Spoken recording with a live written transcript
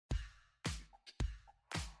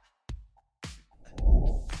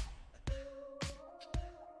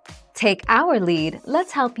Take our lead,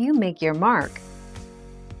 let's help you make your mark.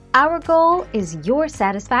 Our goal is your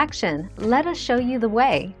satisfaction. Let us show you the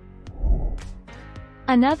way.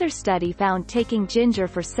 Another study found taking ginger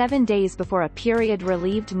for 7 days before a period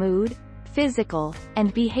relieved mood, physical,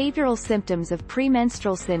 and behavioral symptoms of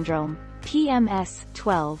premenstrual syndrome, PMS.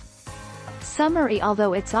 12. Summary: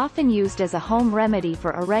 although it's often used as a home remedy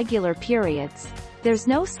for irregular periods, there's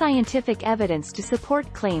no scientific evidence to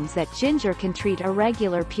support claims that ginger can treat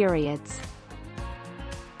irregular periods.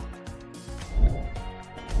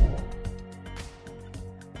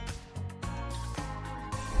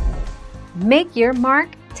 Make your mark,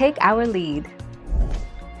 take our lead.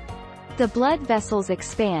 The blood vessels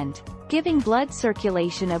expand, giving blood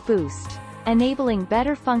circulation a boost, enabling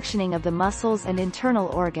better functioning of the muscles and internal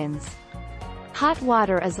organs. Hot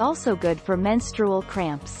water is also good for menstrual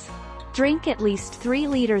cramps. Drink at least 3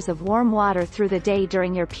 liters of warm water through the day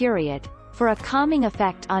during your period, for a calming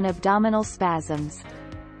effect on abdominal spasms.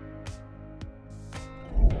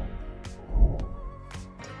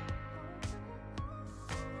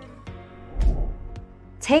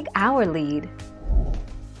 Take our lead.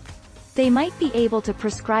 They might be able to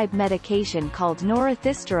prescribe medication called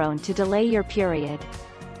norethisterone to delay your period.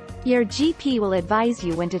 Your GP will advise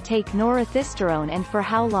you when to take norethisterone and for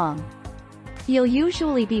how long. You'll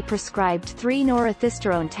usually be prescribed 3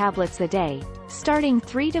 norethisterone tablets a day, starting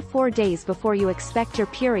 3 to 4 days before you expect your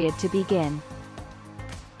period to begin.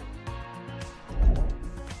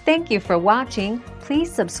 Thank you for watching.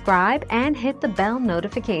 Please subscribe and hit the bell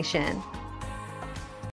notification.